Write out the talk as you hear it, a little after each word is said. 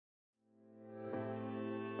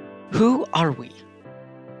Who are we?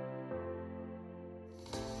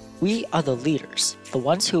 We are the leaders, the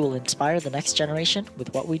ones who will inspire the next generation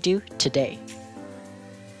with what we do today.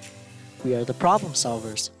 We are the problem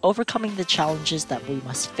solvers, overcoming the challenges that we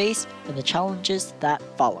must face and the challenges that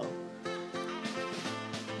follow.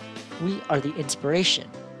 We are the inspiration,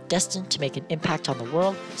 destined to make an impact on the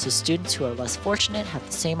world so students who are less fortunate have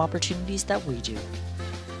the same opportunities that we do.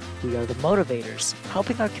 We are the motivators,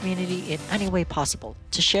 helping our community in any way possible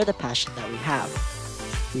to share the passion that we have.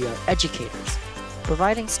 We are educators,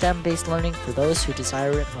 providing STEM-based learning for those who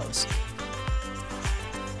desire it most.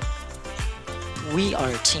 We are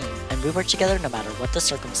a team, and we work together no matter what the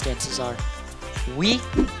circumstances are. We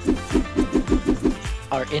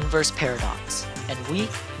are Inverse Paradox, and we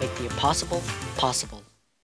make the impossible possible.